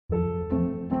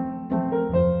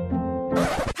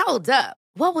Hold up.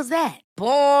 What was that?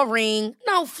 Boring.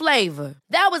 No flavor.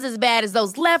 That was as bad as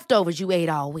those leftovers you ate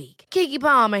all week. Keke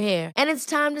Palmer here. And it's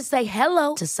time to say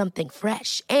hello to something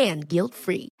fresh and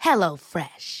guilt-free. Hello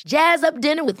Fresh. Jazz up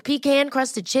dinner with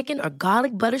pecan-crusted chicken or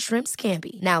garlic butter shrimp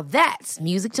scampi. Now that's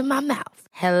music to my mouth.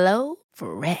 Hello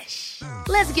Fresh.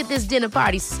 Let's get this dinner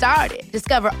party started.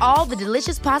 Discover all the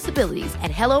delicious possibilities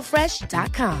at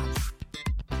hellofresh.com.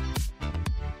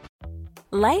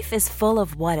 Life is full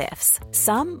of what-ifs.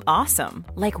 Some awesome,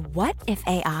 like what if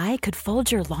AI could fold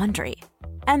your laundry?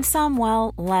 And some,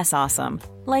 well, less awesome,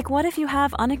 like what if you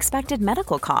have unexpected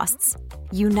medical costs?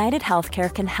 United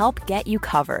Healthcare can help get you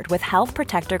covered with Health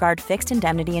Protector Guard fixed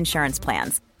indemnity insurance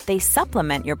plans. They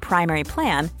supplement your primary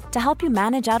plan to help you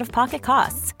manage out-of-pocket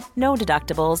costs. No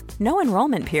deductibles, no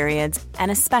enrollment periods,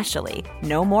 and especially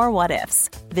no more what-ifs.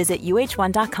 Visit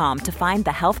uh1.com to find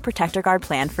the Health Protector Guard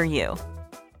plan for you.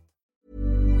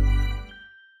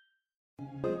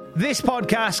 This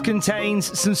podcast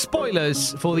contains some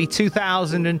spoilers for the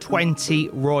 2020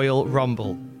 Royal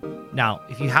Rumble. Now,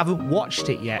 if you haven't watched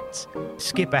it yet,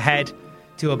 skip ahead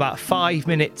to about 5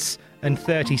 minutes and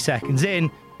 30 seconds in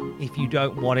if you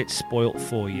don't want it spoilt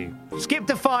for you. Skip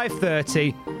to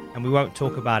 5:30 and we won't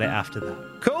talk about it after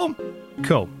that. Cool?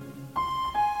 Cool.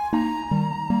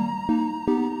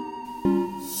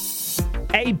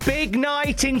 A big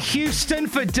night in Houston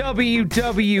for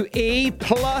WWE,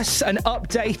 plus an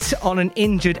update on an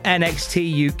injured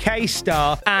NXT UK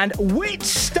star, and which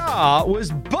star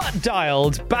was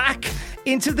butt-dialed back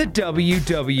into the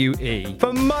WWE.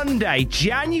 For Monday,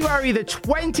 January the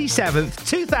 27th,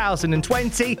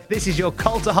 2020, this is your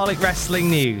Cultaholic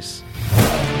Wrestling News.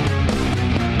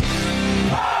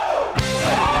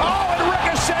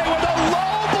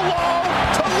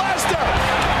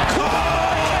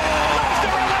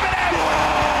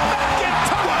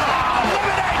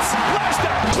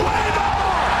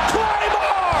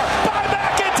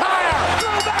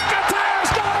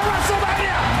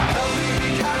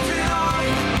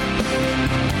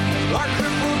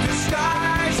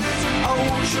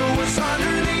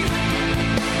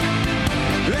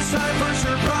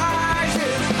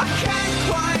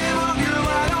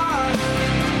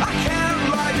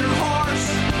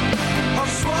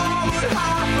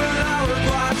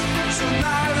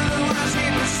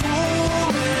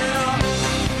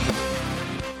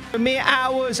 Mere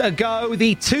hours ago,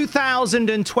 the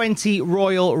 2020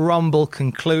 Royal Rumble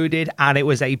concluded, and it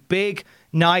was a big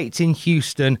night in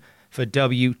Houston for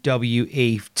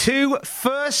WWE. Two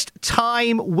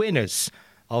first-time winners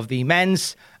of the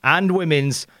men's and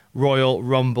women's Royal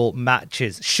Rumble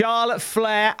matches. Charlotte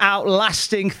Flair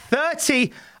outlasting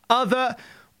 30 other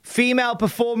female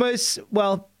performers.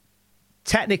 Well,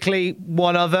 technically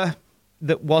one other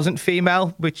that wasn't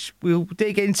female, which we'll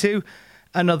dig into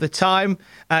another time,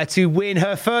 to win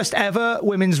her first ever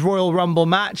Women's Royal Rumble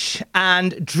match.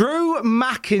 And Drew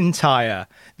McIntyre,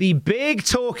 the big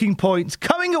talking point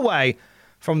coming away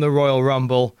from the Royal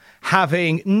Rumble,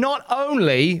 having not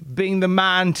only been the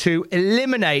man to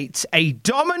eliminate a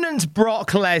dominant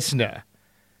Brock Lesnar,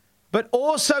 but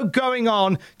also going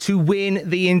on to win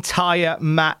the entire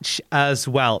match as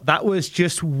well. That was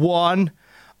just one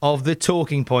of the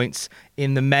talking points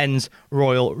in the men's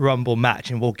Royal Rumble match,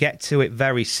 and we'll get to it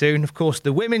very soon. Of course,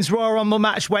 the women's Royal Rumble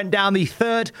match went down, the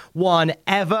third one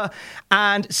ever,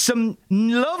 and some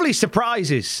lovely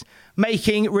surprises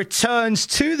making returns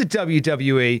to the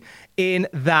WWE in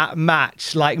that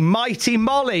match, like Mighty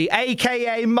Molly,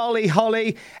 a.k.a. Molly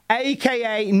Holly,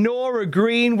 a.k.a. Nora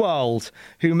Greenwald,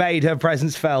 who made her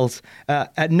presence felt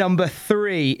at number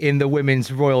 3 in the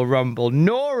Women's Royal Rumble.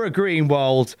 Nora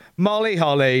Greenwald, Molly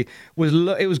Holly,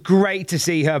 it was great to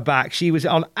see her back. She was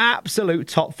on absolute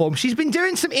top form. She's been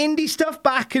doing some indie stuff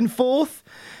back and forth,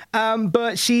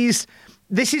 but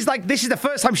This is the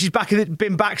first time she's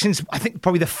been back since, I think,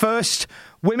 probably the first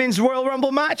Women's Royal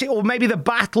Rumble match, or maybe the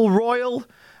Battle Royal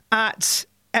at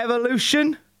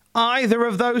Evolution. Either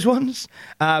of those ones.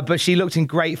 But she looked in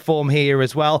great form here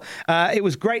as well. It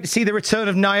was great to see the return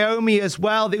of Naomi as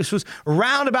well. This was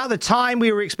round about the time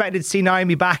we were expected to see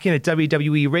Naomi back in a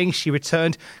WWE ring. She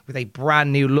returned with a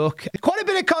brand new look. Quite a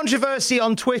bit of controversy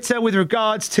on Twitter with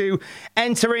regards to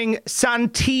entering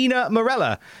Santina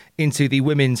Marella into the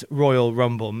Women's Royal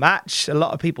Rumble match. A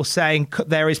lot of people saying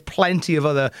there is plenty of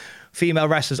other female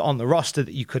wrestlers on the roster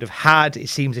that you could have had. It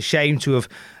seems a shame to have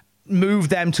moved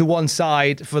them to one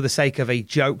side for the sake of a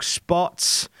joke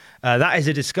spot. That is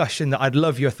a discussion that I'd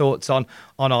love your thoughts on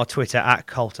our Twitter at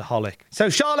Cultaholic. So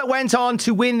Charlotte went on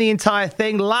to win the entire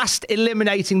thing, last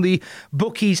eliminating the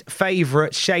bookies'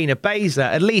 favourite Shayna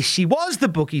Baszler. At least she was the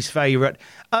bookies' favourite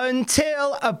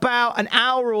until about an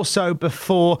hour or so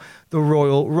before the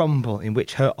Royal Rumble, in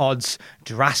which her odds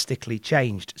drastically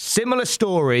changed. Similar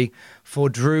story for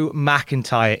Drew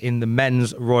McIntyre in the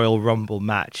men's Royal Rumble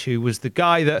match, who was the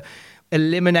guy that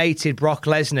eliminated Brock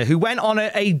Lesnar, who went on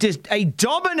a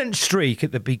dominant streak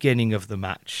at the beginning of the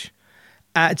match.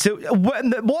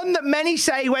 One that many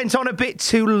say went on a bit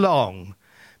too long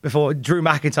before Drew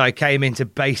McIntyre came in to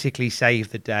basically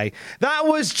save the day. That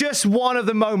was just one of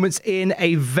the moments in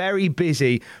a very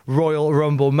busy Royal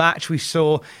Rumble match. We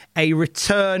saw a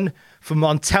return from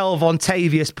Montel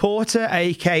Vontavious Porter,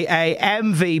 a.k.a.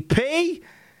 MVP.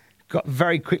 Got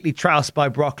very quickly trounced by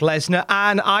Brock Lesnar.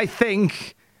 And I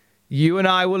think you and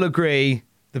I will agree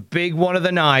the big one of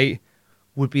the night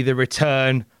would be the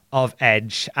return of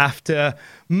Edge. After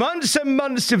months and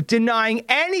months of denying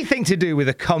anything to do with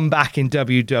a comeback in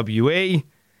WWE,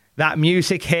 that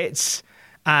music hits,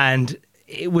 and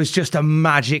it was just a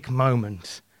magic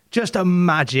moment. Just a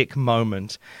magic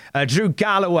moment. Drew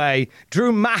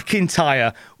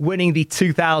McIntyre winning the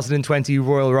 2020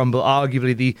 Royal Rumble,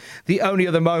 arguably the only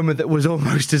other moment that was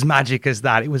almost as magic as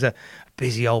that. It was a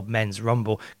busy old men's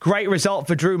Rumble. Great result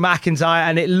for Drew McIntyre,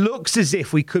 and it looks as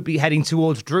if we could be heading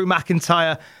towards Drew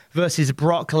McIntyre versus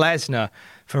Brock Lesnar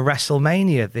for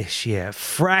WrestleMania this year.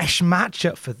 Fresh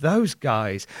matchup for those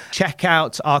guys. Check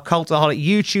out our Cultaholic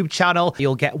YouTube channel.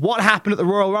 You'll get What Happened at the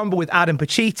Royal Rumble with Adam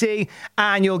Pacitti,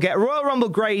 and you'll get Royal Rumble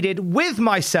Graded with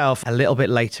myself a little bit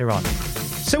later on.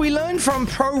 So we learned from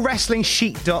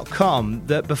ProWrestlingSheet.com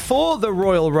that before the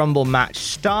Royal Rumble match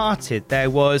started, there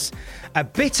was a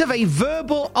bit of a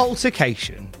verbal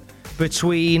altercation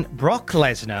between Brock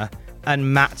Lesnar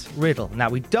and Matt Riddle. Now,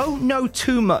 we don't know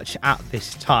too much at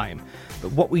this time,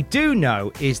 but what we do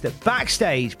know is that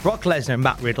backstage, Brock Lesnar and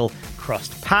Matt Riddle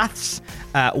crossed paths.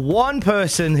 One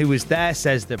person who was there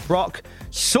says that Brock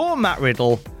saw Matt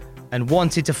Riddle and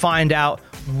wanted to find out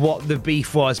what the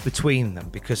beef was between them,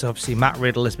 because obviously Matt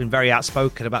Riddle has been very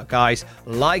outspoken about guys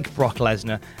like Brock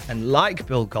Lesnar and like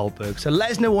Bill Goldberg. So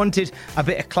Lesnar wanted a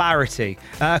bit of clarity.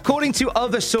 According to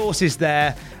other sources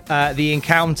there, the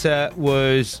encounter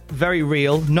was very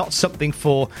real, not something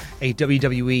for a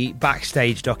WWE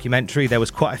backstage documentary. There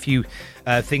was quite a few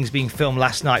things being filmed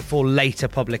last night for later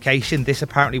publication. This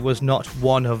apparently was not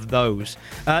one of those.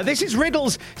 This is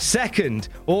Riddle's second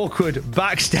awkward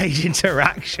backstage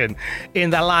interaction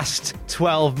in the last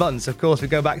 12 months. Of course, we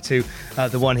go back to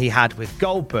the one he had with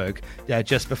Goldberg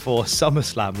just before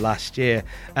SummerSlam last year.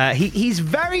 He's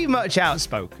very much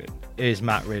outspoken, is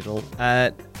Matt Riddle.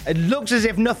 It looks as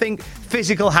if nothing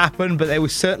physical happened, but there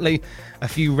was certainly a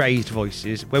few raised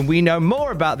voices. When we know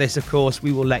more about this, of course,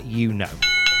 we will let you know.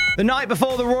 The night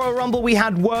before the Royal Rumble, we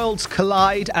had Worlds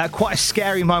Collide. Quite a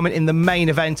scary moment in the main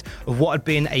event of what had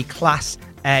been a Class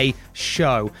A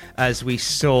show, as we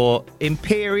saw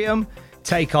Imperium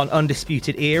take on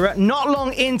Undisputed Era. Not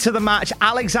long into the match,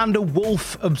 Alexander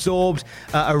Wolf absorbed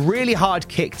a really hard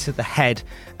kick to the head,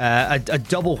 a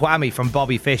double whammy from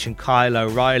Bobby Fish and Kyle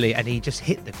O'Reilly, and he just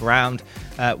hit the ground.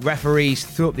 Referees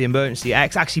threw up the emergency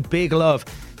X. Actually, big love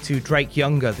to Drake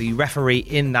Younger, the referee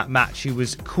in that match, who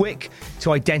was quick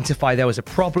to identify there was a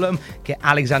problem, get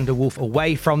Alexander Wolf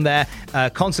away from there.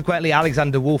 Consequently,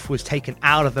 Alexander Wolf was taken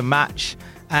out of the match.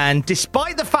 And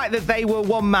despite the fact that they were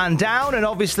one man down, and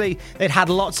obviously they'd had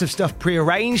lots of stuff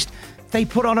prearranged, they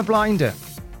put on a blinder.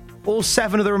 All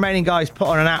 7 of the remaining guys put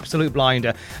on an absolute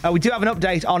blinder. We do have an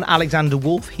update on Alexander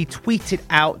Wolf. He tweeted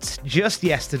out just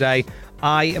yesterday,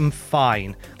 "I am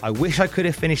fine. I wish I could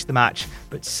have finished the match,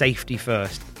 but safety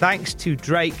first. Thanks to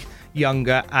Drake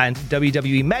Younger and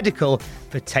WWE Medical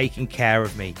for taking care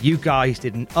of me. You guys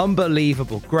did an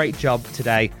unbelievable great job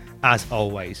today, as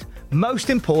always. Most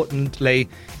importantly,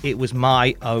 it was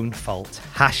my own fault.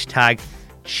 Hashtag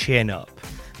chin up."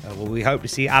 Well, we hope to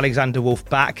see Alexander Wolf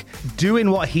back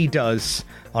doing what he does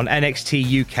on NXT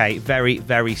UK very,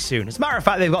 very soon. As a matter of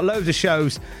fact, they've got loads of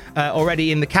shows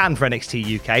already in the can for NXT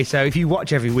UK, so if you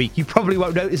watch every week, you probably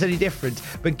won't notice any difference.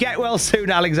 But get well soon,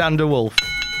 Alexander Wolf.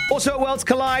 Also at Worlds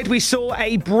Collide, we saw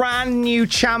a brand new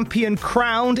champion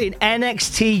crowned in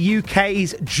NXT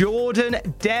UK's Jordan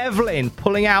Devlin,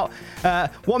 pulling out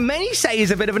what many say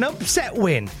is a bit of an upset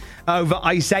win over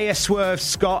Isaiah Swerve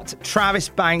Scott, Travis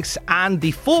Banks, and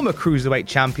the former Cruiserweight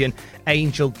champion,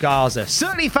 Angel Garza.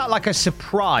 Certainly felt like a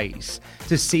surprise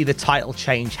to see the title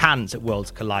change hands at Worlds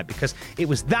Collide, because it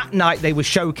was that night they were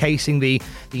showcasing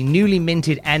the newly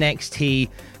minted NXT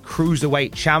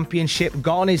Cruiserweight Championship.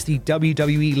 Gone is the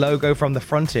WWE logo from the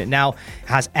front. It now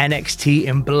has NXT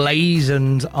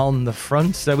emblazoned on the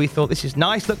front. So we thought this is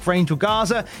nice look for Angel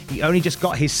Garza. He only just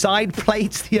got his side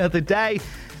plates the other day.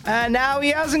 and now he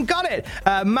hasn't got it.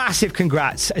 Massive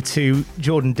congrats to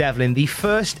Jordan Devlin, the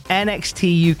first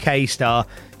NXT UK star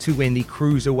to win the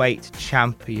Cruiserweight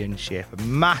Championship. A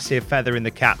massive feather in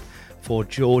the cap for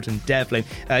Jordan Devlin.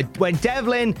 When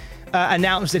Devlin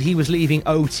announced that he was leaving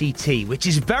OTT, which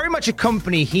is very much a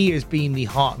company he has been the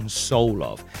heart and soul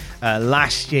of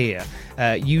last year,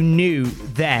 you knew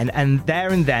then and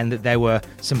then that there were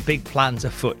some big plans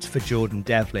afoot for Jordan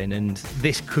Devlin, and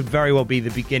this could very well be the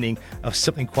beginning of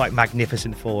something quite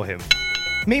magnificent for him.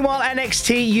 Meanwhile,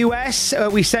 NXT US,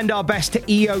 we send our best to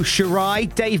Io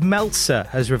Shirai. Dave Meltzer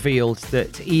has revealed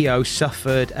that Io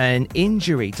suffered an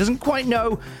injury. Doesn't quite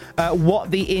know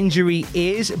what the injury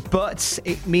is, but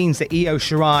it means that Io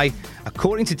Shirai,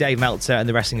 according to Dave Meltzer and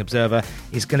the Wrestling Observer,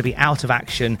 is going to be out of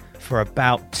action for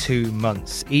about 2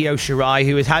 months. Io Shirai,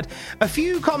 who has had a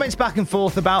few comments back and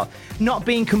forth about not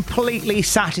being completely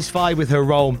satisfied with her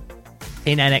role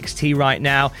in NXT right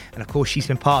now, and of course she's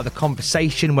been part of the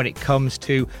conversation when it comes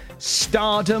to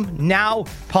Stardom, now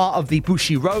part of the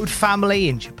Bushiroad family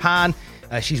in Japan.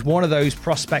 She's one of those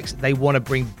prospects that they want to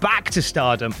bring back to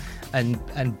Stardom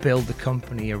and build the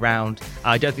company around.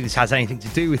 I don't think this has anything to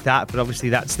do with that, but obviously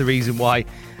that's the reason why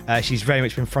she's very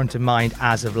much been front of mind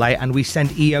as of late, and we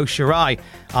send Io Shirai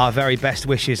our very best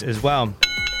wishes as well.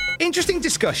 Interesting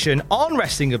discussion on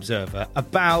Wrestling Observer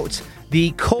about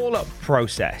the call-up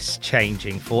process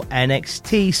changing for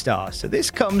NXT stars. So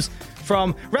this comes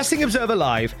from Wrestling Observer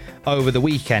Live over the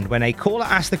weekend when a caller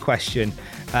asked the question,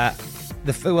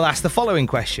 will ask the following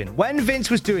question. When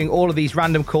Vince was doing all of these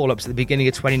random call-ups at the beginning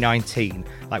of 2019,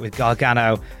 like with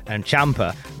Gargano and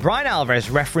Ciampa, Bryan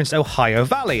Alvarez referenced Ohio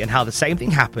Valley and how the same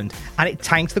thing happened, and it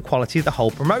tanked the quality of the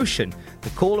whole promotion. The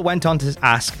caller went on to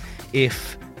ask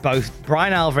if both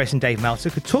Bryan Alvarez and Dave Meltzer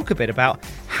could talk a bit about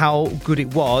how good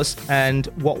it was and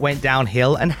what went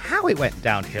downhill and how it went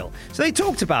downhill. So they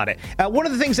talked about it. One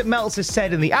of the things that Meltzer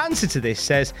said in the answer to this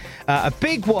says, a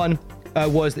big one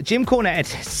was that Jim Cornette had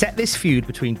set this feud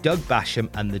between Doug Basham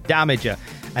and the Damager.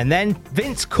 And then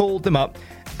Vince called them up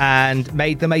and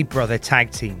made them a brother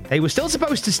tag team. They were still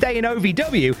supposed to stay in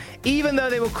OVW, even though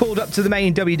they were called up to the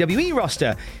main WWE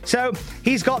roster. So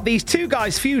he's got these two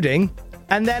guys feuding,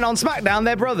 and then on SmackDown,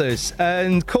 they're brothers.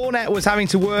 And Cornette was having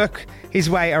to work his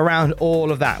way around all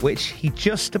of that, which he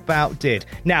just about did.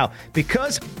 Now,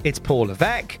 because it's Paul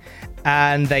Levesque,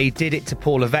 and they did it to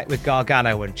Paul Levesque with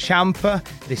Gargano and Ciampa,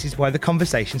 this is where the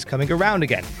conversation's coming around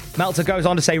again. Meltzer goes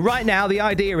on to say, right now, the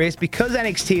idea is, because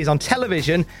NXT is on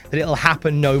television, that it'll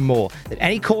happen no more. That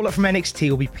any call-up from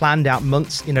NXT will be planned out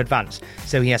months in advance.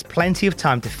 So he has plenty of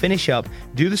time to finish up,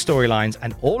 do the storylines,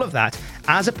 and all of that,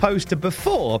 as opposed to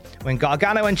before, when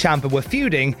Gargano and Ciampa were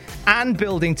feuding and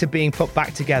building to being put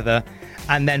back together,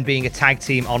 and then being a tag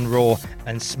team on Raw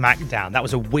and SmackDown. That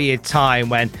was a weird time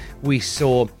when we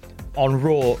saw on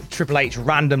Raw, Triple H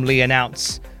randomly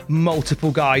announce multiple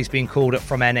guys being called up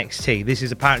from NXT. This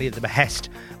is apparently at the behest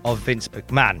of Vince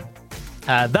McMahon.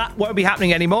 That won't be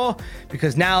happening anymore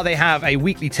because now they have a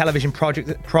weekly television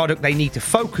product they need to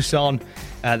focus on.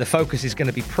 The focus is going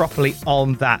to be properly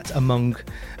on that among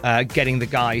getting the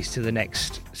guys to the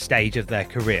next stage of their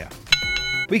career.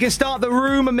 We can start the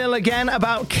rumor mill again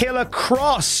about Killer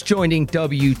Kross joining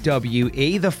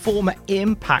WWE, the former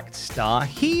Impact star.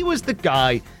 He was the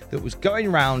guy that was going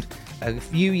around a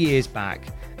few years back,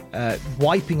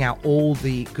 wiping out all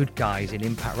the good guys in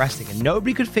Impact Wrestling, and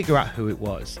nobody could figure out who it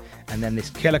was. And then this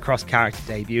Killer Kross character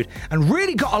debuted and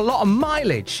really got a lot of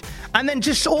mileage, and then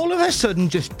just all of a sudden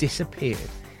just disappeared.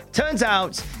 Turns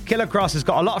out Killer Kross has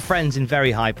got a lot of friends in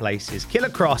very high places. Killer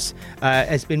Kross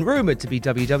has been rumoured to be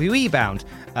WWE bound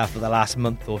for the last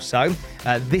month or so.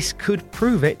 This could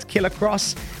prove it. Killer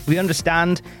Kross, we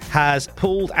understand, has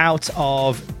pulled out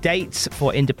of dates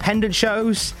for independent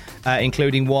shows,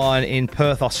 including one in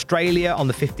Perth, Australia on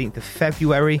the 15th of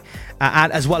February,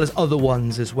 and as well as other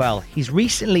ones as well. He's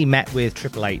recently met with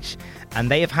Triple H, and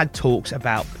they have had talks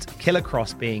about Killer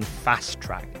Kross being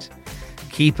fast-tracked.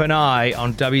 Keep an eye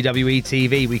on WWE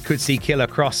TV. We could see Killer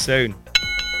Kross soon.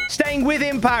 Staying with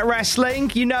Impact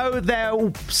Wrestling, you know their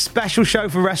special show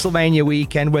for WrestleMania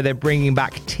weekend where they're bringing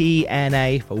back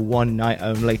TNA for one night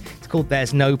only. It's called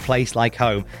There's No Place Like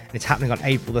Home, and it's happening on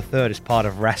April the 3rd as part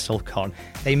of WrestleCon.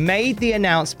 They made the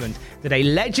announcement that a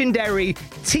legendary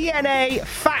TNA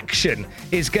faction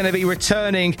is going to be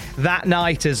returning that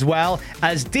night as well,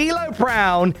 as D'Lo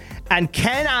Brown and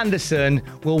Ken Anderson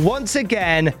will once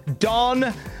again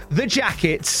don the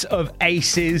jackets of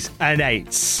Aces and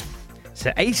Eights.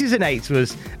 So Aces and Eights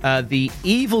was the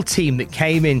evil team that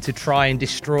came in to try and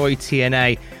destroy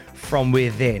TNA from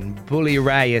within. Bully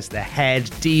Ray as the head.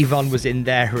 Devon was in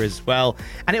there as well.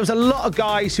 And it was a lot of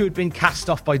guys who had been cast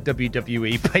off by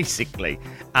WWE, basically,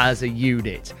 as a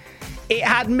unit. It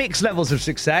had mixed levels of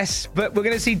success, but we're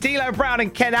going to see D'Lo Brown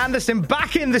and Ken Anderson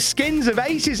back in the skins of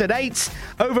aces and eights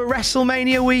over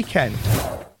WrestleMania weekend.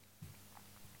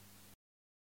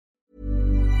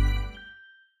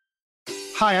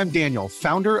 Hi, I'm Daniel,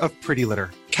 founder of Pretty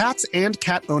Litter. Cats and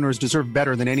cat owners deserve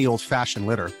better than any old-fashioned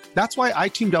litter. That's why I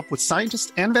teamed up with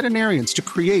scientists and veterinarians to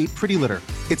create Pretty Litter.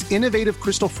 Its innovative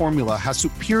crystal formula has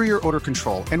superior odor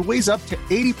control and weighs up to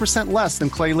 80% less than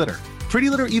clay litter. Pretty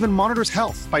Litter even monitors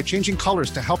health by changing colors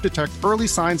to help detect early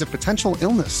signs of potential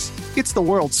illness. It's the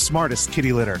world's smartest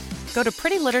kitty litter. Go to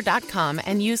prettylitter.com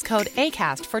and use code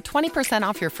ACAST for 20%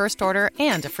 off your first order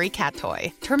and a free cat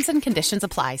toy. Terms and conditions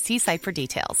apply. See site for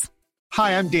details.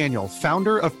 Hi, I'm Daniel,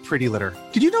 founder of Pretty Litter.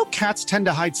 Did you know cats tend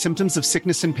to hide symptoms of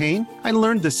sickness and pain? I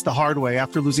learned this the hard way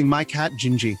after losing my cat,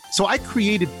 Gingy. So I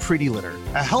created Pretty Litter,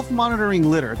 a health monitoring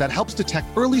litter that helps detect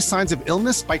early signs of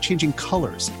illness by changing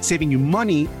colors, saving you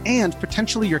money and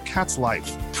potentially your cat's life.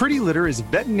 Pretty Litter is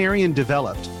veterinarian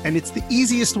developed, and it's the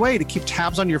easiest way to keep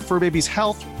tabs on your fur baby's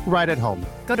health right at home.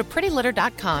 Go to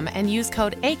prettylitter.com and use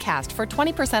code ACAST for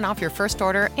 20% off your first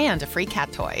order and a free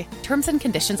cat toy. Terms and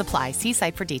conditions apply. See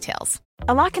site for details.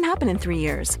 A lot can happen in 3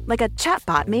 years, like a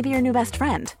chatbot may be your new best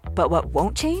friend. But what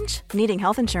won't change? Needing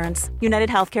health insurance. United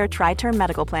Healthcare Tri-Term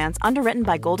Medical Plans, underwritten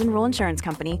by Golden Rule Insurance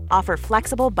Company, offer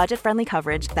flexible, budget-friendly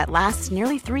coverage that lasts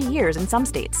nearly 3 years in some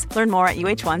states. Learn more at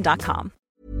UH1.com.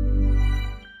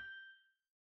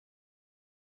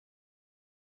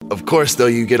 Of course, though,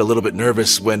 you get a little bit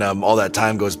nervous when all that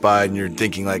time goes by and you're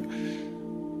thinking, like,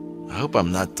 I hope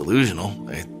I'm not delusional.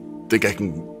 I think I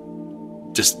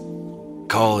can just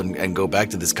call and go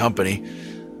back to this company.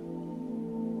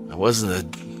 I wasn't a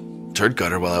turd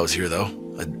cutter while I was here, though.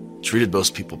 I treated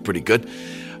most people pretty good.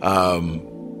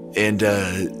 And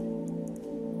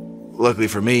luckily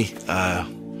for me,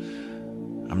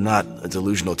 I'm not a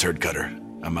delusional turd cutter.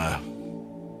 I'm I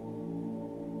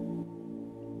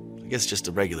guess just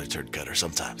a regular turd cutter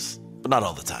sometimes, but not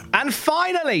all the time. And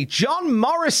finally, John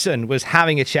Morrison was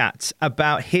having a chat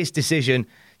about his decision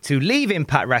to leave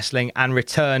Impact Wrestling and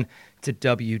return to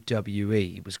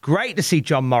WWE. It was great to see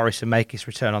John Morrison make his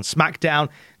return on SmackDown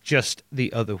just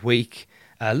the other week,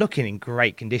 looking in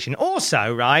great condition.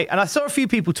 Also, right, and I saw a few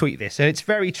people tweet this, and it's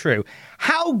very true.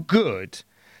 How good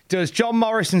does John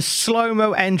Morrison's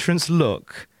slow-mo entrance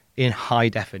look in high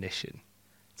definition?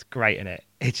 It's great, isn't it?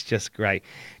 It's just great.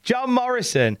 John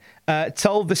Morrison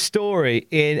told the story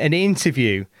in an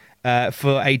interview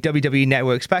for a WWE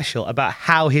Network special about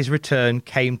how his return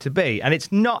came to be. And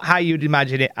it's not how you'd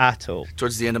imagine it at all.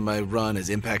 Towards the end of my run as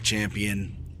Impact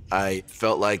Champion, I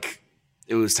felt like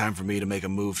it was time for me to make a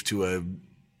move to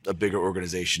a bigger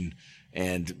organization.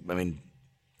 And, I mean,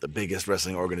 the biggest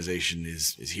wrestling organization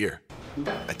is here.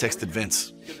 I texted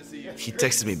Vince. He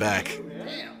texted me back.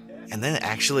 And then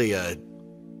actually,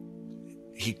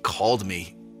 he called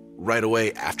me right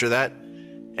away after that.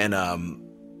 And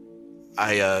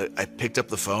I picked up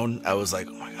the phone. I was like,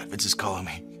 oh my God, Vince is calling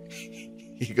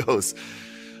me. He goes,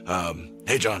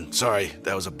 hey, John, sorry,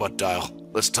 that was a butt dial.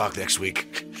 Let's talk next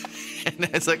week. And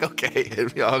it's like, okay,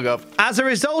 and we hung up. As a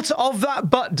result of that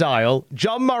butt dial,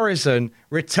 John Morrison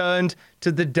returned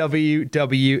to the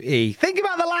WWE. Think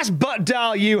about the last butt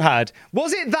dial you had.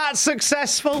 Was it that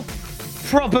successful?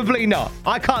 Probably not.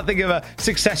 I can't think of a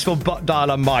successful butt dial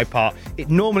on my part. It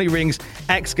normally rings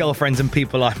ex-girlfriends and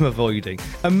people I'm avoiding.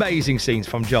 Amazing scenes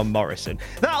from John Morrison.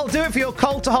 That'll do it for your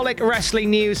Cultaholic Wrestling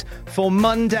news for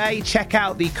Monday. Check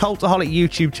out the Cultaholic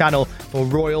YouTube channel for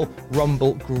Royal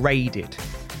Rumble Graded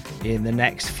in the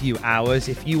next few hours.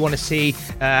 If you want to see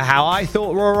how I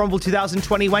thought Royal Rumble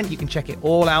 2020 went, you can check it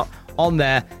all out on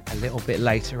there a little bit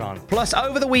later on. Plus,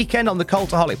 over the weekend on the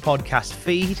Cultaholic podcast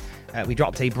feed, we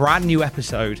dropped a brand new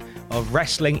episode of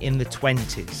Wrestling in the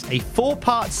 20s, a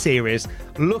 4-part series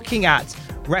looking at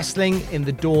wrestling in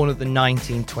the dawn of the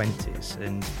 1920s.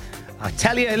 And I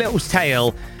tell you a little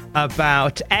tale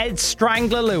about Ed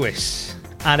Strangler Lewis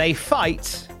and a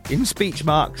fight, in speech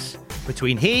marks,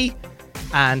 between he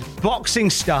and boxing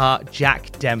star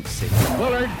Jack Dempsey.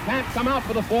 Willard can't come out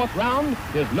for the 4th round.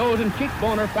 His nose and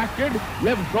cheekbone are fractured,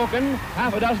 ribs broken,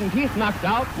 half a dozen teeth knocked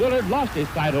out. Willard lost his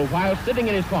title while sitting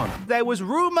in his corner. There was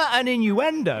rumor and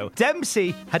innuendo.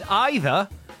 Dempsey had either,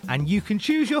 and you can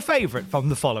choose your favourite from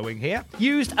the following here,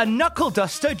 used a knuckle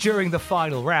duster during the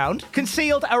final round,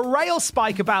 concealed a rail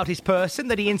spike about his person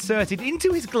that he inserted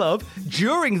into his glove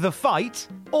during the fight,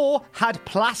 or had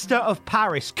plaster of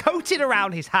Paris coated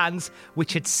around his hands,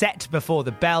 which had set before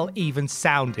the bell even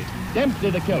sounded. Dempsey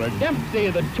the killer, Dempsey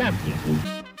the champion.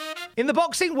 In the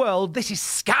boxing world, this is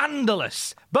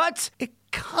scandalous, but it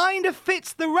kind of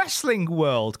fits the wrestling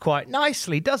world quite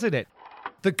nicely, doesn't it?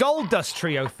 The Goldust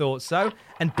Trio thought so,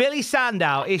 and Billy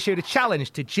Sandow issued a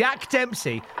challenge to Jack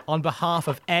Dempsey on behalf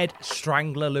of Ed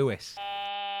Strangler Lewis.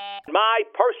 My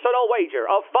personal wager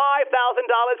of $5,000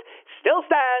 still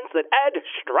stands that Ed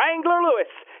Strangler Lewis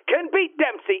can beat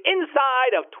Dempsey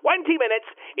inside of 20 minutes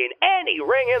in any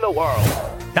ring in the world.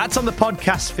 That's on the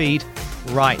podcast feed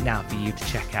right now for you to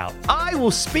check out. I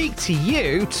will speak to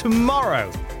you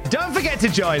tomorrow. Don't forget to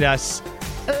join us.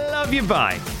 Love you,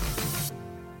 bye.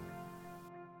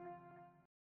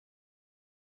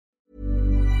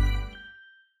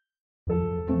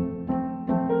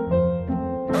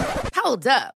 Hold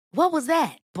up. What was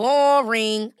that?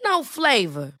 Boring. No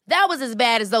flavor. That was as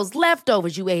bad as those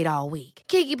leftovers you ate all week.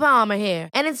 Keke Palmer here,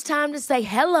 and it's time to say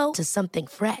hello to something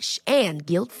fresh and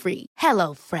guilt-free.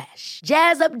 Hello Fresh.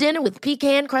 Jazz up dinner with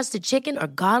pecan-crusted chicken or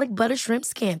garlic butter shrimp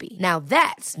scampi. Now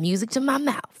that's music to my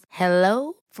mouth.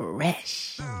 Hello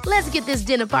Fresh. Let's get this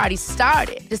dinner party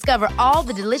started. Discover all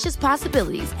the delicious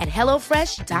possibilities at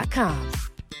HelloFresh.com.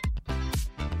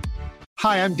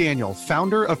 Hi, I'm Daniel,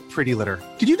 founder of Pretty Litter.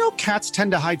 Did you know cats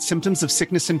tend to hide symptoms of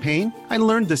sickness and pain? I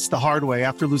learned this the hard way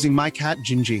after losing my cat,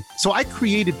 Gingy. So I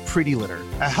created Pretty Litter,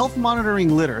 a health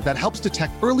monitoring litter that helps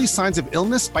detect early signs of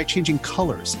illness by changing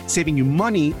colors, saving you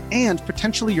money and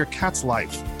potentially your cat's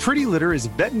life. Pretty Litter is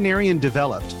veterinarian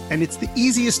developed, and it's the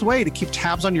easiest way to keep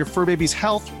tabs on your fur baby's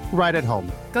health right at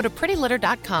home. Go to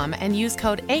prettylitter.com and use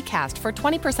code ACAST for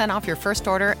 20% off your first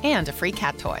order and a free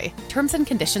cat toy. Terms and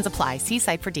conditions apply. See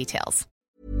site for details.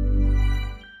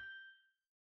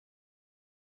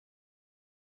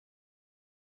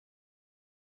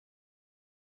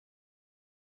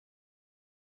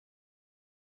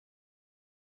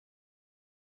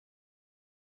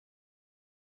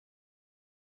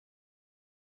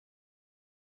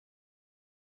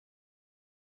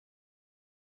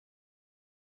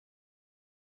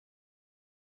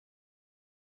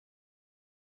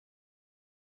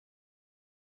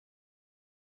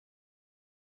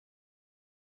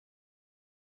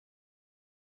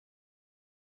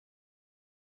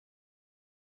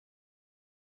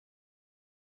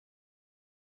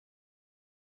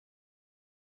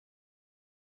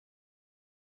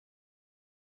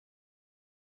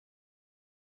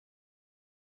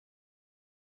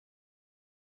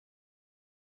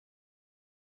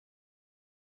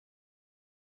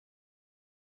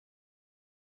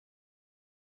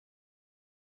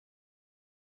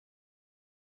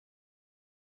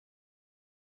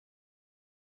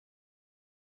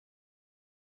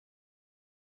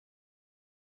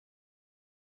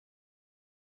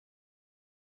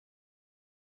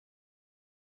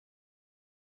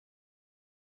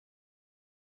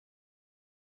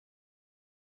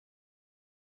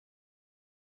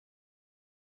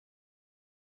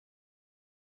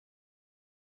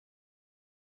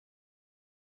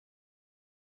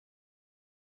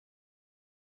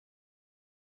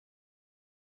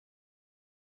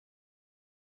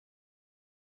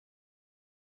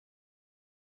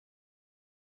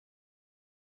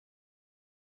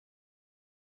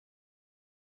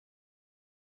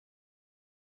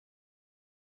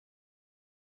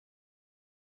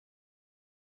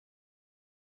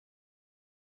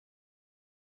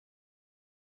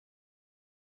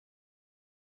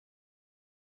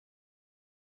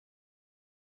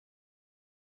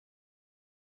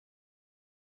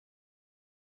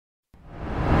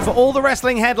 For all the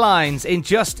wrestling headlines in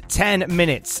just 10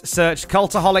 minutes, search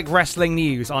Cultaholic Wrestling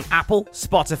News on Apple,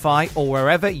 Spotify, or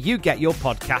wherever you get your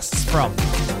podcasts from.